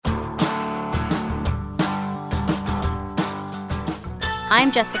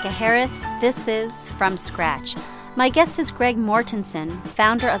I'm Jessica Harris. This is From Scratch. My guest is Greg Mortensen,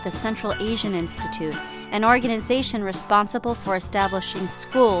 founder of the Central Asian Institute, an organization responsible for establishing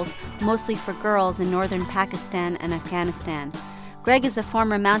schools, mostly for girls, in northern Pakistan and Afghanistan. Greg is a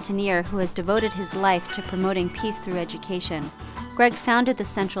former mountaineer who has devoted his life to promoting peace through education. Greg founded the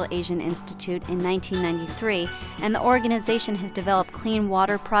Central Asian Institute in 1993, and the organization has developed clean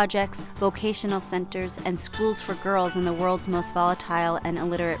water projects, vocational centers, and schools for girls in the world's most volatile and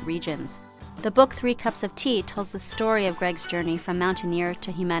illiterate regions. The book 3 Cups of Tea tells the story of Greg's journey from mountaineer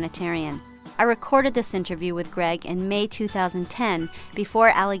to humanitarian. I recorded this interview with Greg in May 2010 before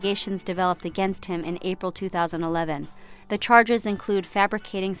allegations developed against him in April 2011. The charges include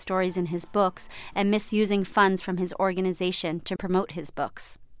fabricating stories in his books and misusing funds from his organization to promote his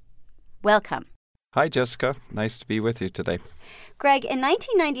books. Welcome. Hi, Jessica. Nice to be with you today. Greg, in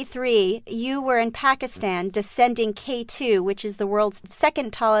 1993, you were in Pakistan descending K2, which is the world's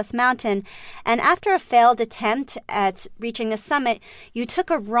second tallest mountain, and after a failed attempt at reaching the summit, you took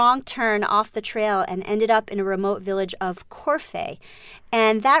a wrong turn off the trail and ended up in a remote village of Corfe.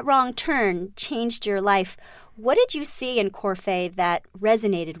 And that wrong turn changed your life. What did you see in Corfe that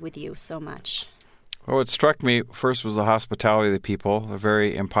resonated with you so much? Well, what struck me first was the hospitality of the people. They're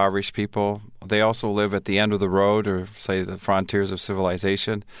very impoverished people. They also live at the end of the road, or say the frontiers of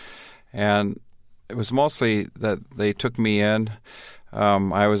civilization. And it was mostly that they took me in.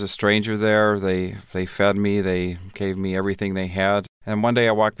 I was a stranger there. They fed me. They gave me everything they had. And one day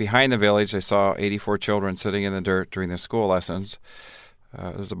I walked behind the village. I saw 84 children sitting in the dirt during their school lessons.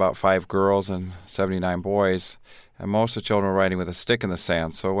 It was about 5 girls and 79 boys, and most of the children were riding with a stick in the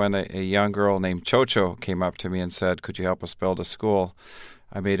sand. So when a young girl named Chocho came up to me and said, "Could you help us build a school?"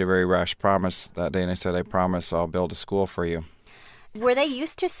 I made a very rash promise that day, and I said, "I promise I'll build a school for you." Were they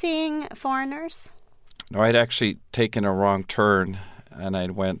used to seeing foreigners? No, I'd actually taken a wrong turn, and I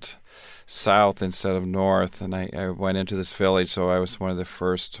went south instead of north, and I went into this village, so I was one of the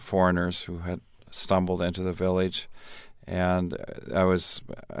first foreigners who had stumbled into the village. And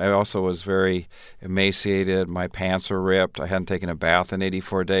I also was very emaciated. My pants were ripped. I hadn't taken a bath in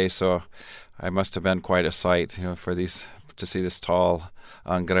 84 days, so I must have been quite a sight, to see this tall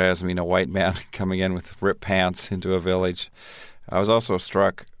Angres, white man coming in with ripped pants into a village. I was also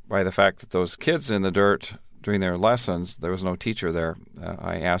struck by the fact that those kids in the dirt during their lessons, there was no teacher there.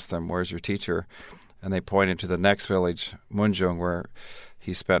 I asked them, "Where's your teacher?" And they pointed to the next village, Munjung, where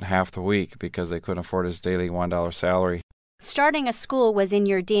he spent half the week because they couldn't afford his daily $1 salary. Starting a school was in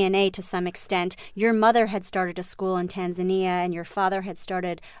your DNA to some extent. Your mother had started a school in Tanzania and your father had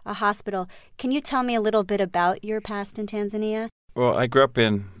started a hospital. Can you tell me a little bit about your past in Tanzania? Well, I grew up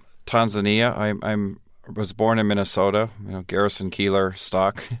in Tanzania. I was born in Minnesota, Garrison Keillor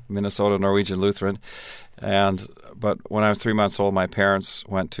stock, Minnesota Norwegian Lutheran. But when I was 3 months old, my parents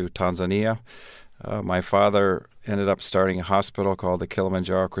went to Tanzania. My father ended up starting a hospital called the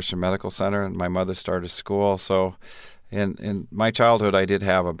Kilimanjaro Christian Medical Center, and my mother started a school. So in my childhood, I did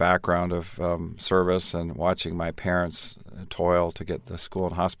have a background of service and watching my parents toil to get the school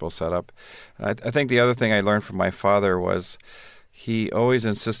and hospital set up. And I think the other thing I learned from my father was he always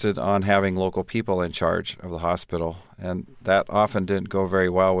insisted on having local people in charge of the hospital, and that often didn't go very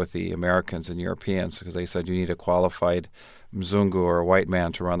well with the Americans and Europeans because they said you need a qualified Mzungu or a white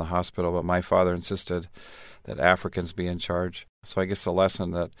man to run the hospital, but my father insisted that Africans be in charge. So I guess the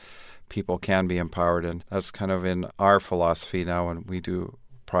lesson that people can be empowered, and that's kind of in our philosophy now when we do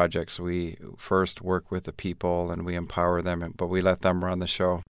projects. We first work with the people and we empower them, but we let them run the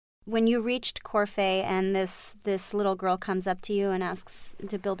show. When you reached Corfe and this little girl comes up to you and asks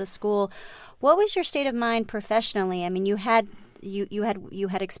to build a school, what was your state of mind professionally? I mean, you had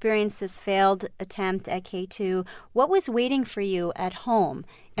experienced this failed attempt at K2. What was waiting for you at home,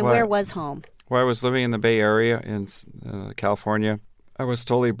 and where was home? Well, I was living in the Bay Area in California. I was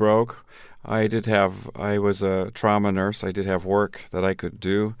totally broke. I was a trauma nurse. I did have work that I could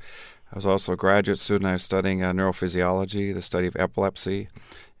do. I was also a graduate student. I was studying neurophysiology, the study of epilepsy.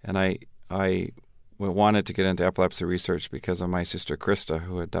 And I wanted to get into epilepsy research because of my sister Krista,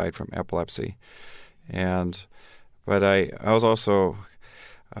 who had died from epilepsy. But I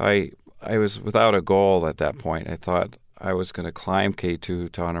was without a goal at that point. I thought I was going to climb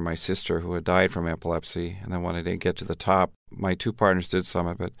K2 to honor my sister who had died from epilepsy. And then when I didn't get to the top, my 2 partners did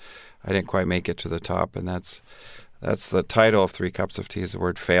summit, but I didn't quite make it to the top. And that's the title of 3 Cups of Tea, is the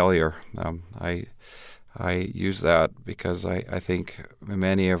word failure. I use that because I think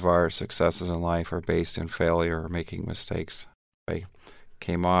many of our successes in life are based in failure or making mistakes. I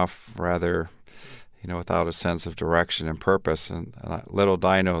came off rather, without a sense of direction and purpose, and little did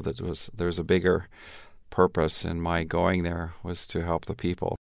I know that there's a bigger purpose in my going there was to help the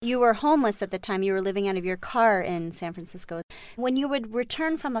people. You were homeless at the time. You were living out of your car in San Francisco. When you would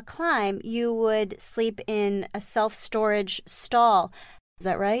return from a climb, you would sleep in a self-storage stall. Is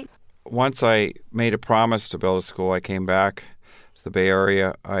that right? Once I made a promise to build a school, I came back to the Bay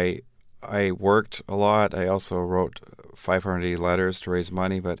Area. I worked a lot. I also wrote 580 letters to raise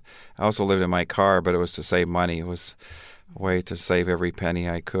money, but I also lived in my car, but it was to save money. It was a way to save every penny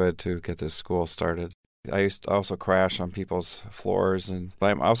I could to get this school started. I used to also crash on people's floors, and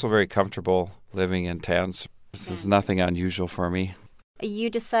I'm also very comfortable living in tents. This is nothing unusual for me.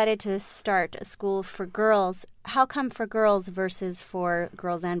 You decided to start a school for girls. How come for girls versus for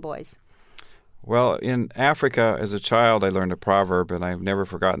girls and boys? Well, in Africa, as a child, I learned a proverb, and I've never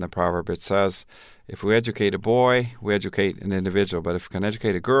forgotten the proverb. It says, if we educate a boy, we educate an individual. But if we can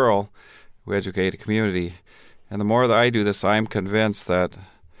educate a girl, we educate a community. And the more that I do this, I'm convinced that,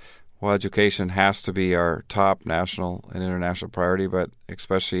 well, education has to be our top national and international priority, but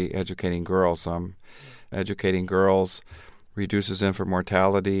especially educating girls. Educating girls reduces infant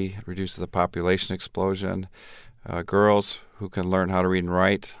mortality, reduces the population explosion. Girls who can learn how to read and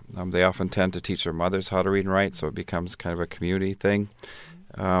write, they often tend to teach their mothers how to read and write, so it becomes kind of a community thing.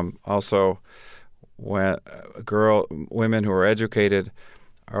 Also, when women who are educated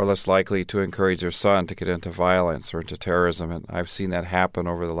are less likely to encourage their son to get into violence or into terrorism, and I've seen that happen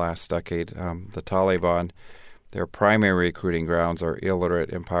over the last decade. The Taliban, their primary recruiting grounds are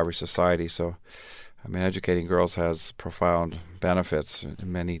illiterate, impoverished society, so educating girls has profound benefits in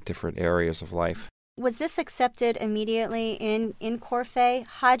many different areas of life. Was this accepted immediately in Corfey?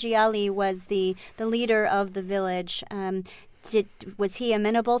 Haji Ali was the leader of the village. Was he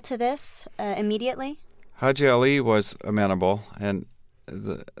amenable to this immediately? Haji Ali was amenable, and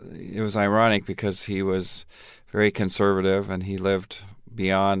it was ironic because he was very conservative and he lived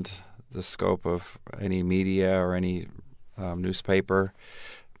beyond the scope of any media or any newspaper.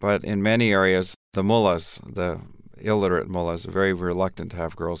 But in many areas, the mullahs, the illiterate mullahs, are very reluctant to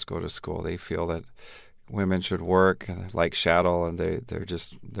have girls go to school. They feel that women should work like chattel, and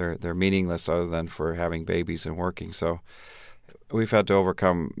they're meaningless other than for having babies and working. So we've had to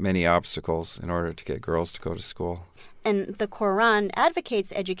overcome many obstacles in order to get girls to go to school. And the Quran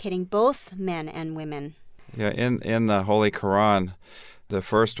advocates educating both men and women. Yeah, in the Holy Quran, the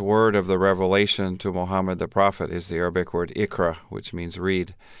first word of the revelation to Muhammad the Prophet is the Arabic word ikra, which means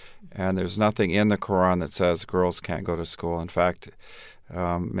read. And there's nothing in the Quran that says girls can't go to school. In fact,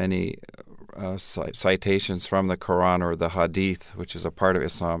 many citations from the Quran or the Hadith, which is a part of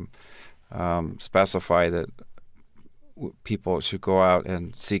Islam, specify that people should go out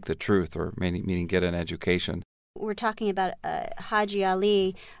and seek the truth, or meaning get an education. We're talking about Haji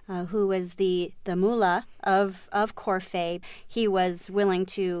Ali, who was the mullah of Corfey. He was willing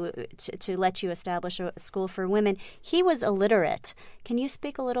to let you establish a school for women. He was illiterate. Can you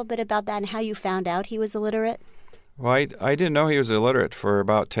speak a little bit about that and how you found out he was illiterate? Well, I didn't know he was illiterate for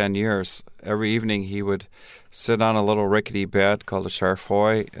about 10 years. Every evening he would sit on a little rickety bed called a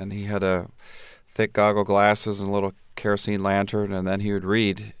charfoy, and he had a thick goggle glasses and a little kerosene lantern, and then he would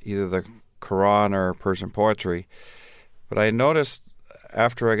read either the Quran or Persian poetry. But I noticed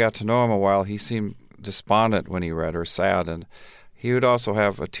after I got to know him a while, he seemed despondent when he read, or sad, and he would also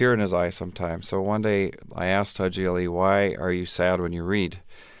have a tear in his eye sometimes. So one day I asked Haji Ali, "Why are you sad when you read?"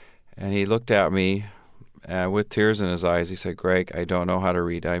 And he looked at me with tears in his eyes. He said, "Greg, I don't know how to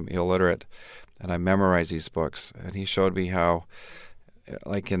read. I'm illiterate, and I memorize these books." And he showed me how,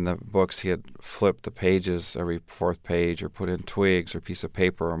 like in the books, he had flipped the pages every fourth page, or put in twigs or piece of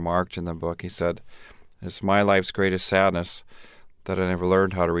paper, or marked in the book. He said, "It's my life's greatest sadness that I never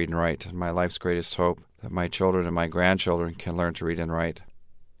learned how to read and write, and my life's greatest hope that my children and my grandchildren can learn to read and write."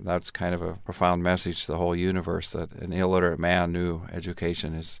 That's kind of a profound message to the whole universe, that an illiterate man knew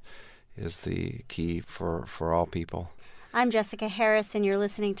education is the key for all people. I'm Jessica Harris, and you're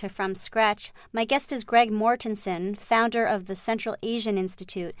listening to From Scratch. My guest is Greg Mortensen, founder of the Central Asian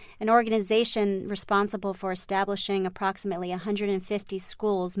Institute, an organization responsible for establishing approximately 150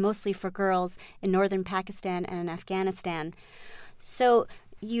 schools, mostly for girls, in northern Pakistan and in Afghanistan. So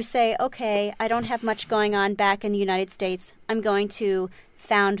you say, okay, I don't have much going on back in the United States. I'm going to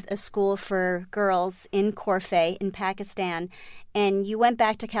found a school for girls in Corfey in Pakistan. And you went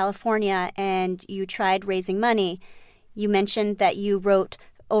back to California and you tried raising money. You mentioned that you wrote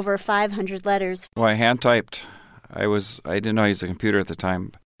over 500 letters. Well, I hand-typed. I didn't know I used a computer at the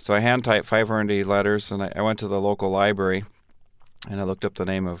time. So I hand-typed 580 letters, and I went to the local library, and I looked up the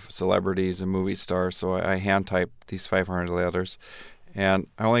name of celebrities and movie stars. So I hand-typed these 500 letters. And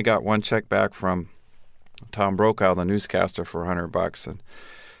I only got one check back from Tom Brokaw, the newscaster, for $100.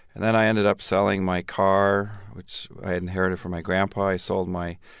 And then I ended up selling my car, which I had inherited from my grandpa. I sold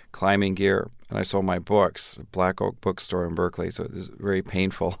my climbing gear, and I sold my books, Black Oak Bookstore in Berkeley. So it was very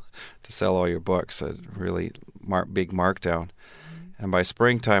painful to sell all your books, a really big markdown. And by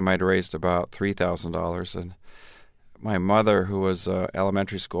springtime, I'd raised about $3,000. And my mother, who was an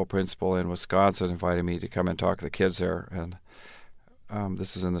elementary school principal in Wisconsin, invited me to come and talk to the kids there. And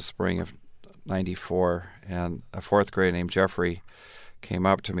this is in the spring of '94. And a fourth grader named Jeffrey came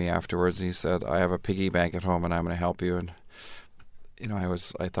up to me afterwards, and he said, "I have a piggy bank at home, and I'm going to help you." And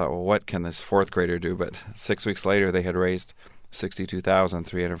I thought, well, what can this fourth grader do? But 6 weeks later, they had raised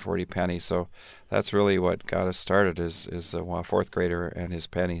 62,340 pennies. So that's really what got us started, is a fourth grader and his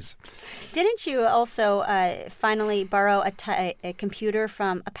pennies. Didn't you also finally borrow a computer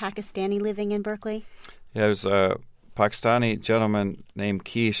from a Pakistani living in Berkeley? Yeah, it was a Pakistani gentleman named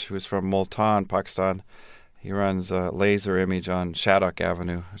Kish, who was from Multan, Pakistan. He runs a laser image on Shattuck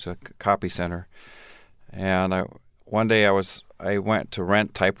Avenue. It's a copy center. And one day I went to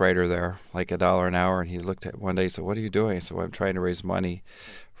rent typewriter there, like $1 an hour, and he looked at one day and said, "What are you doing?" I said, "Well, I'm trying to raise money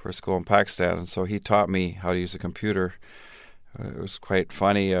for a school in Pakistan." And so he taught me how to use a computer. It was quite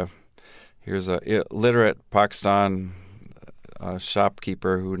funny. Here's a illiterate Pakistan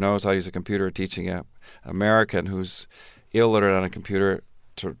shopkeeper who knows how to use a computer teaching an American who's illiterate on a computer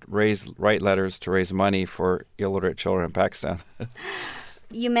to write letters to raise money for illiterate children in Pakistan.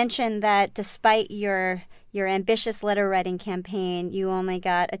 You mentioned that despite your ambitious letter writing campaign, you only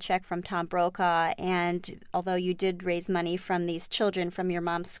got a check from Tom Brokaw, and although you did raise money from these children from your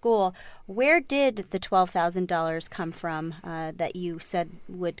mom's school, where did the $12,000 come from that you said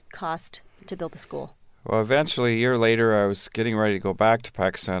would cost to build the school? Well, eventually, a year later, I was getting ready to go back to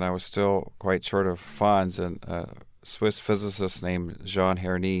Pakistan. I was still quite short of funds, and a Swiss physicist named Jean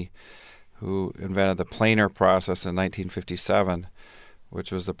Herny, who invented the planar process in 1957,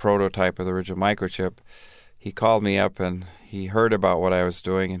 which was the prototype of the original microchip, he called me up and he heard about what I was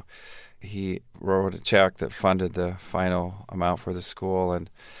doing, and he wrote a check that funded the final amount for the school. And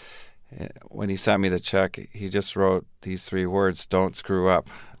when he sent me the check, he just wrote these 3 words: "Don't screw up,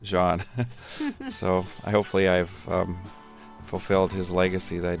 Jean." So hopefully I've fulfilled his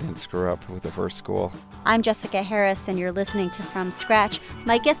legacy, that I didn't screw up with the first school. I'm Jessica Harris, and you're listening to From Scratch.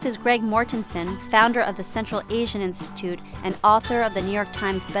 My guest is Greg Mortensen, founder of the Central Asian Institute and author of the New York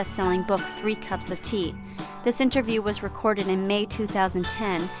Times best-selling book 3 Cups of Tea. This interview was recorded in May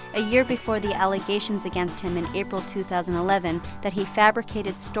 2010, a year before the allegations against him in April 2011 that he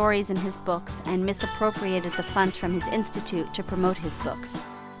fabricated stories in his books and misappropriated the funds from his institute to promote his books.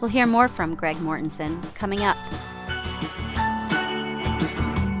 We'll hear more from Greg Mortensen coming up.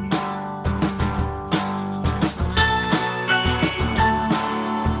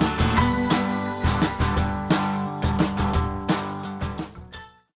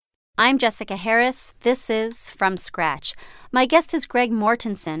 I'm Jessica Harris. This is From Scratch. My guest is Greg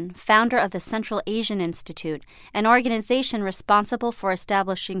Mortensen, founder of the Central Asian Institute, an organization responsible for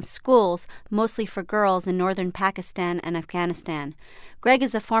establishing schools, mostly for girls, in northern Pakistan and Afghanistan. Greg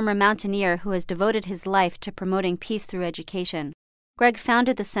is a former mountaineer who has devoted his life to promoting peace through education. Greg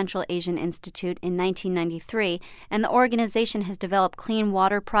founded the Central Asian Institute in 1993, and the organization has developed clean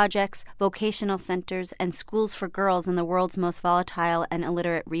water projects, vocational centers, and schools for girls in the world's most volatile and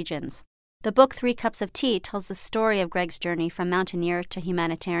illiterate regions. The book 3 Cups of Tea tells the story of Greg's journey from mountaineer to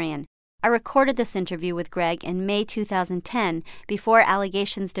humanitarian. I recorded this interview with Greg in May 2010, before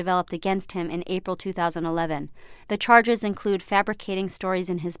allegations developed against him in April 2011. The charges include fabricating stories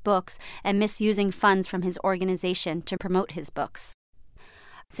in his books and misusing funds from his organization to promote his books.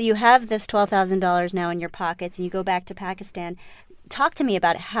 So you have this $12,000 now in your pockets, and you go back to Pakistan. Talk to me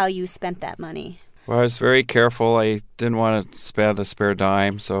about how you spent that money. Well, I was very careful. I didn't want to spend a spare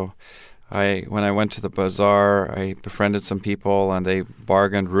dime, so when I went to the bazaar, I befriended some people, and they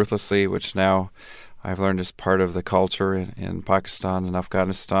bargained ruthlessly, which now I've learned is part of the culture in Pakistan and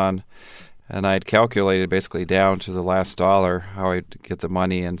Afghanistan. And I'd calculated basically down to the last dollar how I'd get the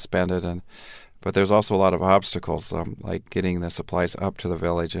money and spend it. But there's also a lot of obstacles, like getting the supplies up to the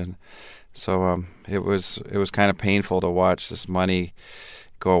village. And so it was kind of painful to watch this money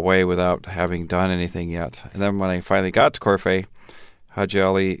go away without having done anything yet. And then when I finally got to Corfe, Haji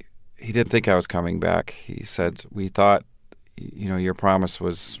Ali, he didn't think I was coming back. He said, "We thought, your promise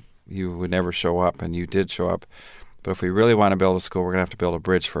was you would never show up, and you did show up. But if we really want to build a school, we're going to have to build a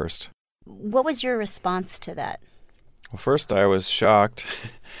bridge first." What was your response to that? Well, first I was shocked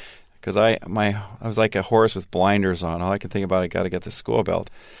because I was like a horse with blinders on. All I could think about, I got to get the school built.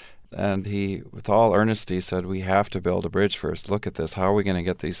 And he, with all earnesty, said, "We have to build a bridge first. Look at this. How are we going to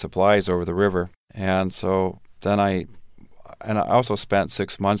get these supplies over the river?" And so then I and I also spent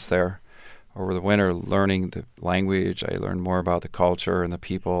 6 months there over the winter learning the language. I learned more about the culture and the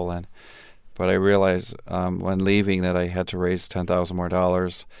people, but I realized when leaving that I had to raise $10,000 more.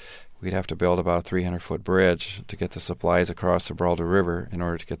 We'd have to build about a 300-foot bridge to get the supplies across the Broadue River in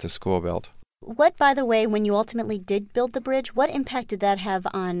order to get the school built. What, by the way, when you ultimately did build the bridge, what impact did that have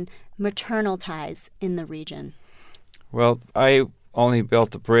on maternal ties in the region? Well, I only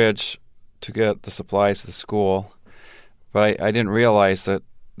built the bridge to get the supplies to the school, but I didn't realize that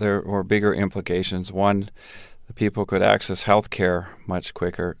there were bigger implications. One, the people could access health care much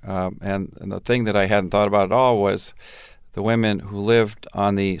quicker. And the thing that I hadn't thought about at all was the women who lived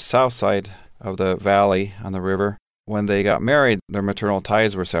on the south side of the valley on the river. When they got married, their maternal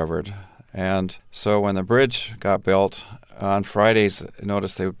ties were severed. And so when the bridge got built, on Fridays, I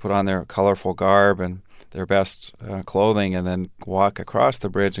noticed they would put on their colorful garb and their best clothing and then walk across the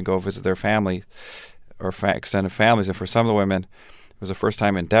bridge and go visit their family or extended families. And for some of the women, it was the first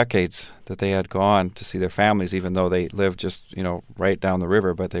time in decades that they had gone to see their families, even though they lived just, right down the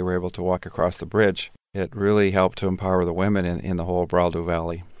river, but they were able to walk across the bridge. It really helped to empower the women in the whole Broadue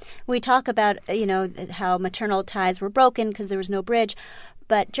Valley. We talk about, how maternal ties were broken because there was no bridge.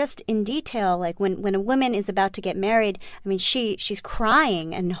 But just in detail, like when a woman is about to get married, I mean, she's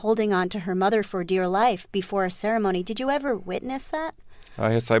crying and holding on to her mother for dear life before a ceremony. Did you ever witness that?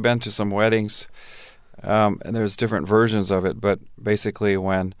 Yes, I've been to some weddings, and there's different versions of it. But basically,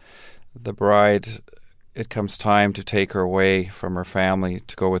 when the bride, it comes time to take her away from her family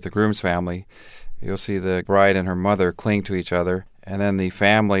to go with the groom's family, you'll see the bride and her mother cling to each other. And then the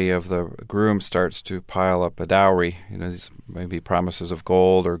family of the groom starts to pile up a dowry, these maybe promises of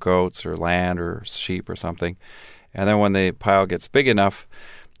gold or goats or land or sheep or something. And then when the pile gets big enough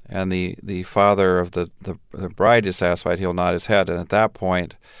and the father of the bride is satisfied, he'll nod his head. And at that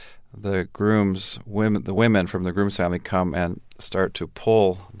point, the women from the groom's family come and start to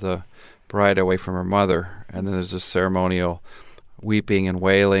pull the bride away from her mother. And then there's this ceremonial weeping and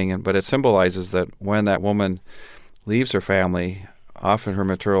wailing. But it symbolizes that when that woman leaves her family, often her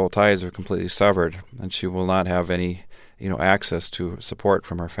maternal ties are completely severed, and she will not have any, access to support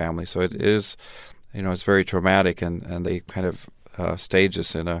from her family. So it is, it's very traumatic, and they kind of stage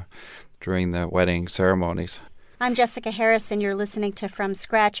this during the wedding ceremonies. I'm Jessica Harris, and you're listening to From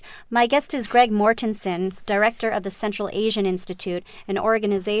Scratch. My guest is Greg Mortensen, director of the Central Asian Institute, an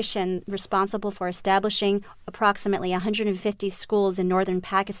organization responsible for establishing approximately 150 schools in northern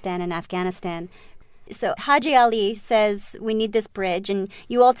Pakistan and Afghanistan. So Haji Ali says we need this bridge, and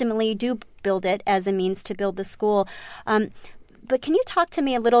you ultimately do build it as a means to build the school. But can you talk to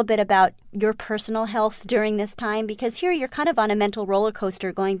me a little bit about your personal health during this time? Because here you're kind of on a mental roller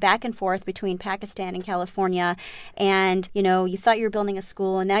coaster going back and forth between Pakistan and California. And, you thought you were building a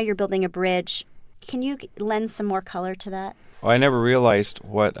school, and now you're building a bridge. Can you lend some more color to that? Well, I never realized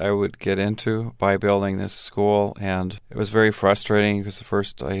what I would get into by building this school, and it was very frustrating because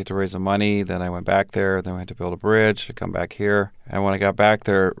first I had to raise the money, then I went back there, then I had to build a bridge, I come back here. And when I got back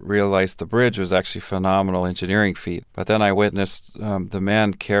there, realized the bridge was actually a phenomenal engineering feat. But then I witnessed the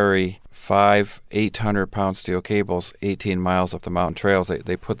men carry 5 800-pound steel cables 18 miles up the mountain trails.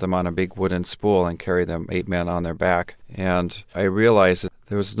 They put them on a big wooden spool and carry them 8 men on their back. And I realized that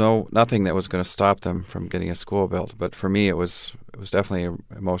there was nothing that was going to stop them from getting a school built. But for me, it was definitely an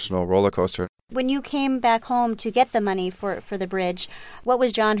emotional roller coaster. When you came back home to get the money for the bridge, what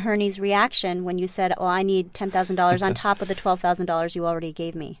was John Herney's reaction when you said, "Oh, I need $10,000 on top of the $12,000 you already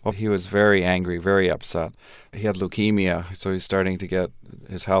gave me"? Well, he was very angry, very upset. He had leukemia, so he's starting to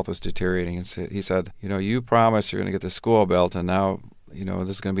his health was deteriorating. And he said, you promised you're going to get the school built, and now this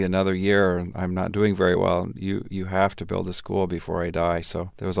is going to be another year, and I'm not doing very well. You have to build the school before I die.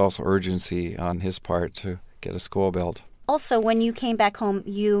 So there was also urgency on his part to get a school built. Also, when you came back home,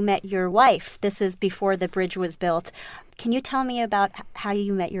 you met your wife. This is before the bridge was built. Can you tell me about how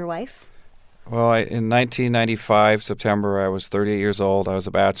you met your wife? Well, in 1995, September, I was 38 years old. I was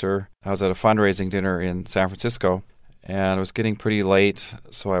a bachelor. I was at a fundraising dinner in San Francisco, and it was getting pretty late,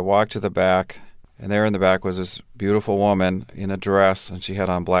 so I walked to the back, and there in the back was this beautiful woman in a dress, and she had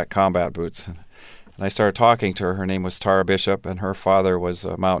on black combat boots. And I started talking to her. Her name was Tara Bishop, and her father was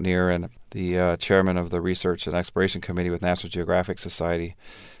a mountaineer and the chairman of the Research and Exploration Committee with National Geographic Society.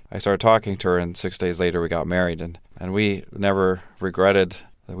 I started talking to her, and 6 days later we got married. And we never regretted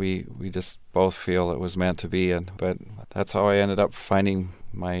that we just both feel it was meant to be. But that's how I ended up finding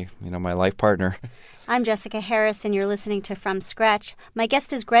my life partner. I'm Jessica Harris, and you're listening to From Scratch. My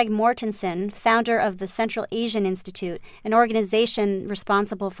guest is Greg Mortensen, founder of the Central Asian Institute, an organization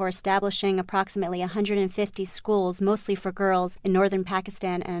responsible for establishing approximately 150 schools, mostly for girls, in northern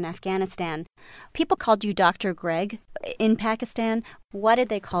Pakistan and Afghanistan. People called you Dr. Greg in Pakistan. Why did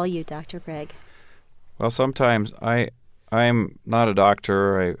they call you Dr. Greg? Well, sometimes I'm not a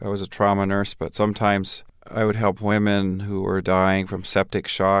doctor. I was a trauma nurse, but sometimes I would help women who were dying from septic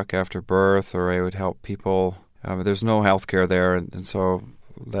shock after birth, or I would help people. There's no health care there, and so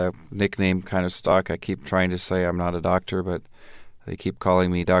the nickname kind of stuck. I keep trying to say I'm not a doctor, but they keep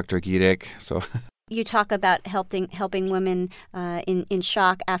calling me Dr. Girek. So you talk about helping women in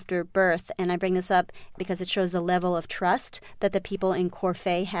shock after birth, and I bring this up because it shows the level of trust that the people in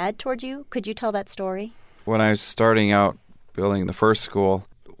Corfey had towards you. Could you tell that story? When I was starting out building the first school,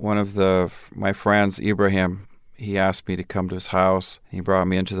 one of my friends, Ibrahim, he asked me to come to his house. He brought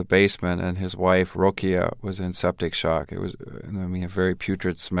me into the basement, and his wife, Rokia, was in septic shock. It was, a very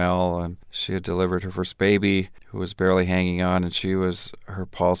putrid smell, and she had delivered her first baby, who was barely hanging on, and her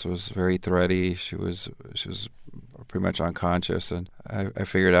pulse was very thready. She was pretty much unconscious, and I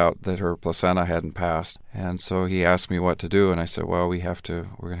figured out that her placenta hadn't passed. And so he asked me what to do, and I said, well, we're going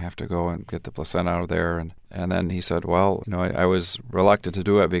to have to go and get the placenta out of there. And then he said, well, I was reluctant to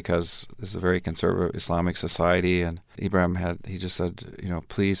do it because this is a very conservative Islamic society, and Ibrahim he just said,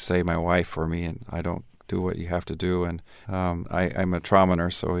 please save my wife for me, and I don't do what you have to do. And I'm a trauma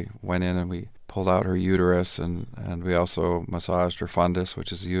nurse, so we went in and we pulled out her uterus, and we also massaged her fundus,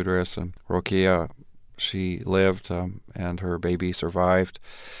 which is the uterus, and Rokia, she lived, and her baby survived.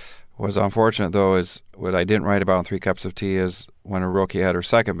 What was unfortunate, though, is what I didn't write about in 3 Cups of Tea is when Rokia had her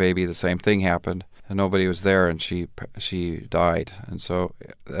second baby, the same thing happened, and nobody was there, and she died. And so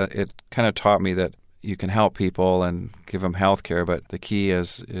it kind of taught me that you can help people and give them health care, but the key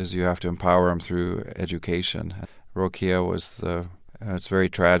is you have to empower them through education. Rokia it's very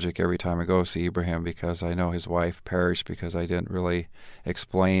tragic every time I go see Ibrahim because I know his wife perished because I didn't really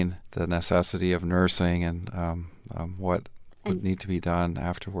explain the necessity of nursing and what would need to be done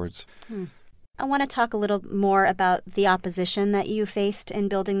afterwards. I want to talk a little more about the opposition that you faced in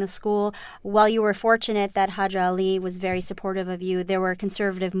building the school. While you were fortunate that Haj Ali was very supportive of you, there were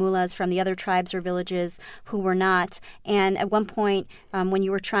conservative mullahs from the other tribes or villages who were not. And at one point, when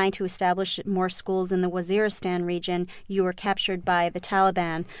you were trying to establish more schools in the Waziristan region, you were captured by the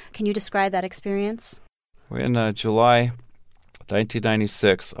Taliban. Can you describe that experience? In July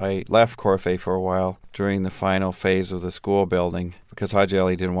 1996, I left Corfey for a while during the final phase of the school building because Haj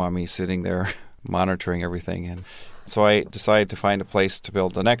Ali didn't want me sitting there monitoring everything. And so I decided to find a place to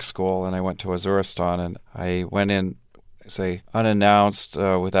build the next school, and I went to Waziristan, and I went in, unannounced,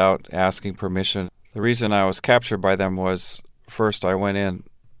 without asking permission. The reason I was captured by them was, first, I went in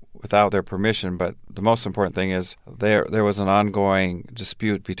without their permission, but the most important thing is there was an ongoing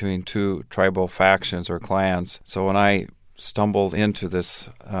dispute between 2 tribal factions or clans. So when I stumbled into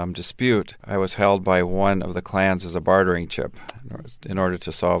this dispute, I was held by one of the clans as a bartering chip in order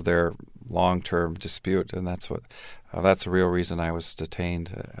to solve their long-term dispute, and that's the real reason I was detained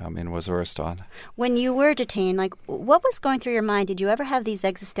in Waziristan. When you were detained, what was going through your mind? Did you ever have these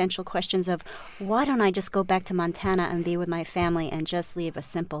existential questions of, why don't I just go back to Montana and be with my family and just live a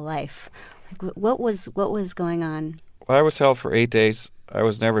simple life? What was going on? Well, I was held for 8 days. I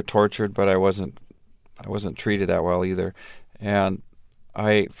was never tortured, but I wasn't treated that well either. And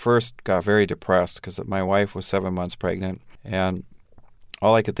I first got very depressed because my wife was 7 months pregnant, and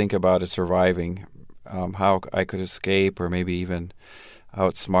all I could think about is surviving, how I could escape or maybe even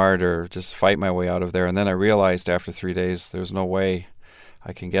outsmart or just fight my way out of there. And then I realized after 3 days there's no way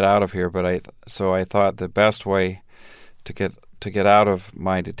I can get out of here. So I thought the best way to get out of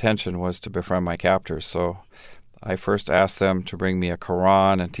my detention was to befriend my captors. So I first asked them to bring me a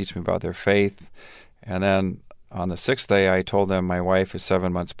Quran and teach me about their faith. And then on the 6th day, I told them my wife is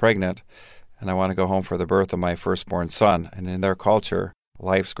 7 months pregnant and I want to go home for the birth of my firstborn son. And in their culture,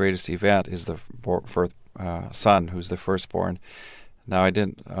 life's greatest event is the son, who's the firstborn. Now, I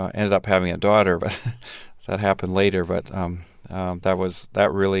didn't ended up having a daughter, but that happened later. But that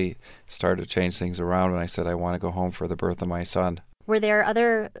really started to change things around when I said I want to go home for the birth of my son. Were there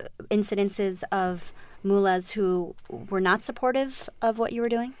other incidences of mullahs who were not supportive of what you were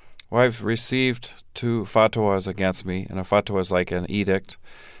doing? Well, I've received 2 fatwas against me, and a fatwa is like an edict.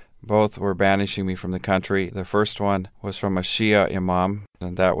 Both were banishing me from the country. The first one was from a Shia imam,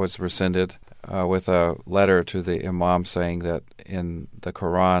 and that was rescinded with a letter to the imam saying that in the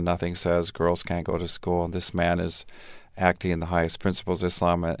Quran nothing says girls can't go to school, and this man is acting in the highest principles of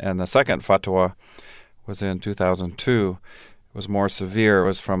Islam. And the second fatwa was in 2002. It was more severe. It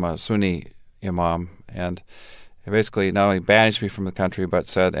was from a Sunni imam, and he basically not only banished me from the country, but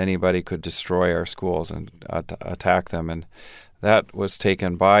said anybody could destroy our schools and attack them. And that was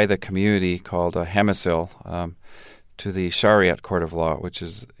taken by the community called a Hemisil to the Shariat Court of Law, which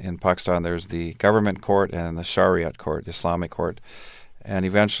is in Pakistan. There's the government court and the Shariat Court, Islamic court. And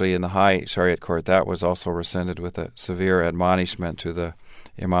eventually in the High Shariat Court, that was also rescinded with a severe admonishment to the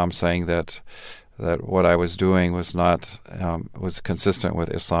imam, saying that what I was doing was not was consistent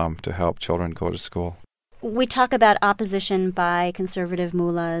with Islam to help children go to school. We talk about opposition by conservative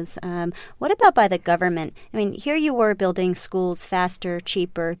mullahs. What about by the government? I mean, here you were building schools faster,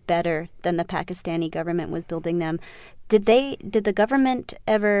 cheaper, better than the Pakistani government was building them. Did the government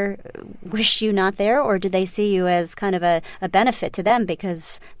ever wish you not there, or did they see you as kind of a benefit to them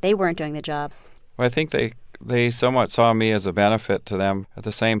because they weren't doing the job? Well, I think they somewhat saw me as a benefit to them. At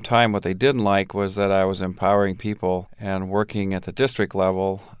the same time, what they didn't like was that I was empowering people and working at the district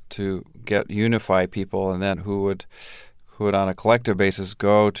level to unify people, and then who would on a collective basis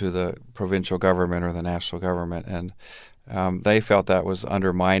go to the provincial government or the national government. And they felt that was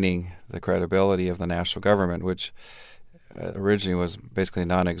undermining the credibility of the national government, which originally was basically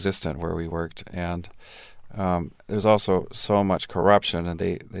non-existent where we worked. And there's also so much corruption, and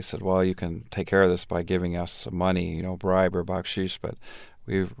they said, well, you can take care of this by giving us some money, bribe or bakshish, but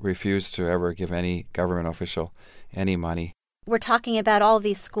we refused to ever give any government official any money. We're talking about all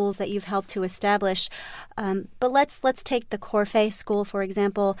these schools that you've helped to establish, but let's take the Corfe school, for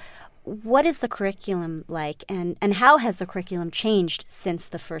example. What is the curriculum like, and how has the curriculum changed since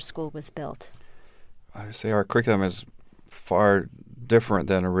the first school was built? I say our curriculum is far different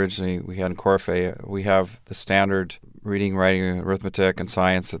than originally we had in Corfe. We have the standard reading, writing, arithmetic, and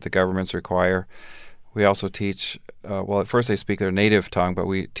science that the governments require. We also teach, at first they speak their native tongue, but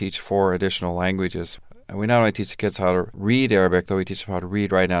we teach 4 additional languages. And we not only teach the kids how to read Arabic, though we teach them how to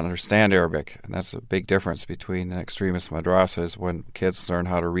read, write, and understand Arabic. And that's a big difference between an extremist madrasa is when kids learn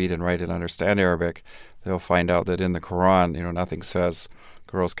how to read and write and understand Arabic, they'll find out that in the Quran, nothing says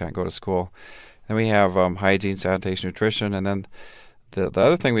girls can't go to school. Then we have hygiene, sanitation, nutrition, and then the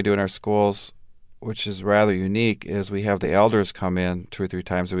other thing we do in our schools, which is rather unique, is we have the elders come in 2 or 3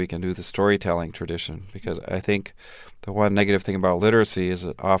 times a week and do the storytelling tradition, because I think the one negative thing about literacy is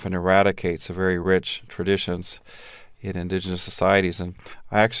it often eradicates the very rich traditions in indigenous societies. And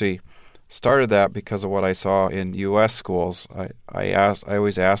I actually started that because of what I saw in U.S. schools. I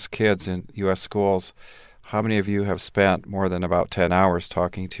always ask kids in U.S. schools, how many of you have spent more than about 10 hours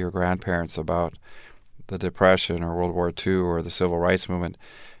talking to your grandparents about the Depression or World War II or the Civil Rights Movement?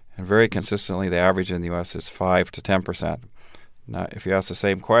 And very consistently, the average in the U.S. is 5 to 10%. Now, if you ask the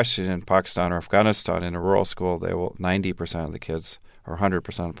same question in Pakistan or Afghanistan in a rural school, 90% of the kids or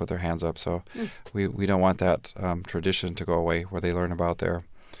 100% put their hands up. So we don't want that tradition to go away, where they learn about their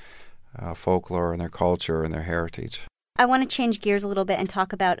folklore and their culture and their heritage. I want to change gears a little bit and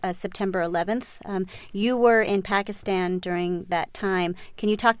talk about September 11th. You were in Pakistan during that time. Can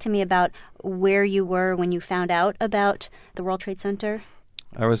you talk to me about where you were when you found out about the World Trade Center?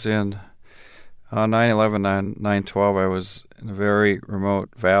 I was in 9/11, 9/12. I was in a very remote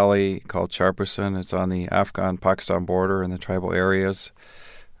valley called Charpusan. It's on the Afghan-Pakistan border in the tribal areas.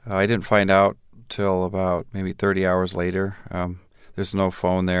 I didn't find out till about maybe 30 hours later. There's no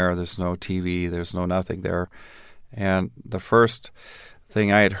phone there. There's no TV. There's no nothing there. And the first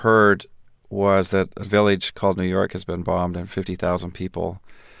thing I had heard was that a village called New York has been bombed and 50,000 people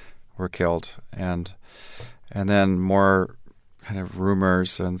were killed. And then more kind of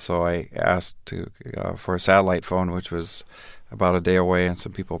rumors, and so I asked for a satellite phone, which was about a day away, and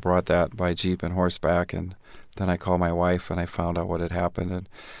some people brought that by jeep and horseback, and then I called my wife and I found out what had happened. And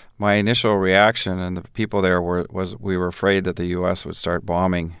my initial reaction, and the people there was we were afraid that the U.S. would start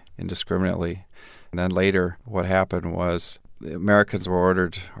bombing indiscriminately. And then later what happened was the Americans were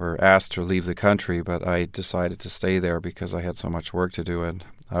ordered or asked to leave the country, but I decided to stay there because I had so much work to do, and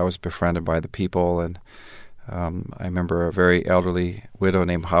I was befriended by the people. And I remember a very elderly widow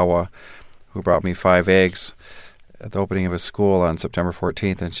named Hawa who brought me 5 eggs at the opening of a school on September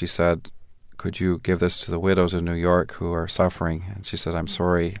 14th, and she said, could you give this to the widows in New York who are suffering? And she said, I'm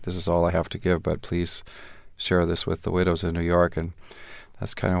sorry, this is all I have to give, but please share this with the widows in New York. And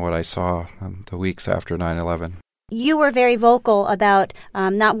that's kind of what I saw the weeks after 9/11. You were very vocal about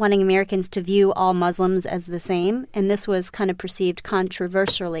not wanting Americans to view all Muslims as the same, and this was kind of perceived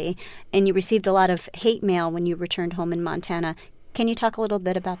controversially, and you received a lot of hate mail when you returned home in Montana. Can you talk a little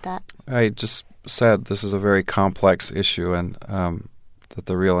bit about that? I just said this is a very complex issue, and that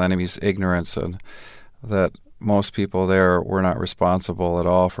the real enemy is ignorance, and that most people there were not responsible at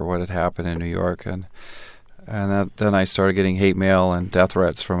all for what had happened in New York. And And then I started getting hate mail and death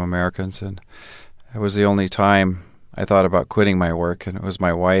threats from Americans. And it was the only time I thought about quitting my work. And it was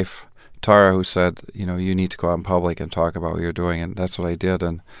my wife, Tara, who said, you need to go out in public and talk about what you're doing. And that's what I did.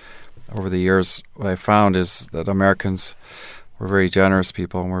 And over the years, what I found is that Americans were very generous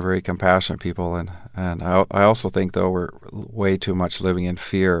people and we're very compassionate people. And I also think, though, we're way too much living in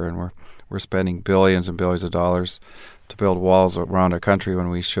fear, and we're spending billions and billions of dollars to build walls around our country when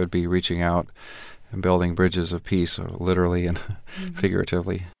we should be reaching out and building bridges of peace, literally and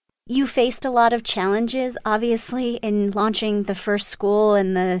figuratively. You faced a lot of challenges, obviously, in launching the first school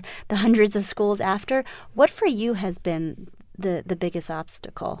and the hundreds of schools after. What for you has been the biggest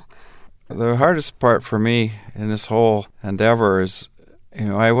obstacle? The hardest part for me in this whole endeavor is,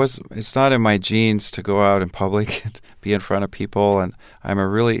 it's not in my genes to go out in public and be in front of people, and I'm a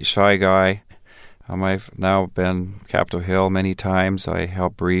really shy guy. I've now been Capitol Hill many times. I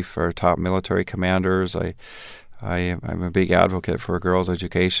help brief our top military commanders. I'm a big advocate for girls'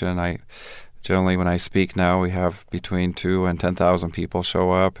 education. Generally, when I speak now, we have between 2,000 and 10,000 people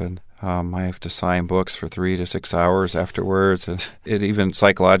show up, and I have to sign books for 3 to 6 hours afterwards. And even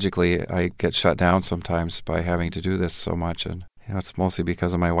psychologically, I get shut down sometimes by having to do this so much. And it's mostly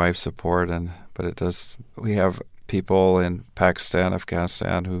because of my wife's support. We have people in Pakistan,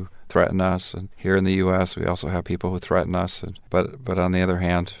 Afghanistan who threaten us, and here in the U.S. we also have people who threaten us. But on the other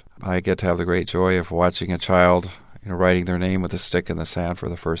hand, I get to have the great joy of watching a child, writing their name with a stick in the sand for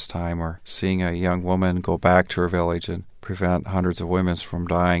the first time, or seeing a young woman go back to her village and prevent hundreds of women from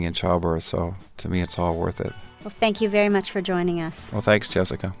dying in childbirth. So to me, it's all worth it. Well, thank you very much for joining us. Well, thanks,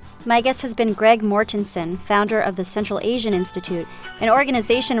 Jessica. My guest has been Greg Mortensen, founder of the Central Asian Institute, an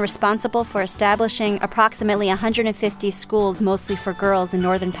organization responsible for establishing approximately 150 schools, mostly for girls, in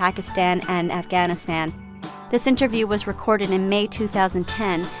northern Pakistan and Afghanistan. This interview was recorded in May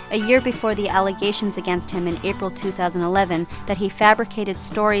 2010, a year before the allegations against him in April 2011 that he fabricated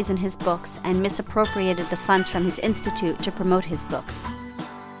stories in his books and misappropriated the funds from his institute to promote his books.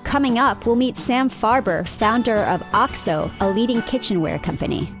 Coming up, we'll meet Sam Farber, founder of OXO, a leading kitchenware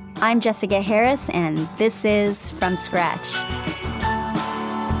company. I'm Jessica Harris, and this is From Scratch.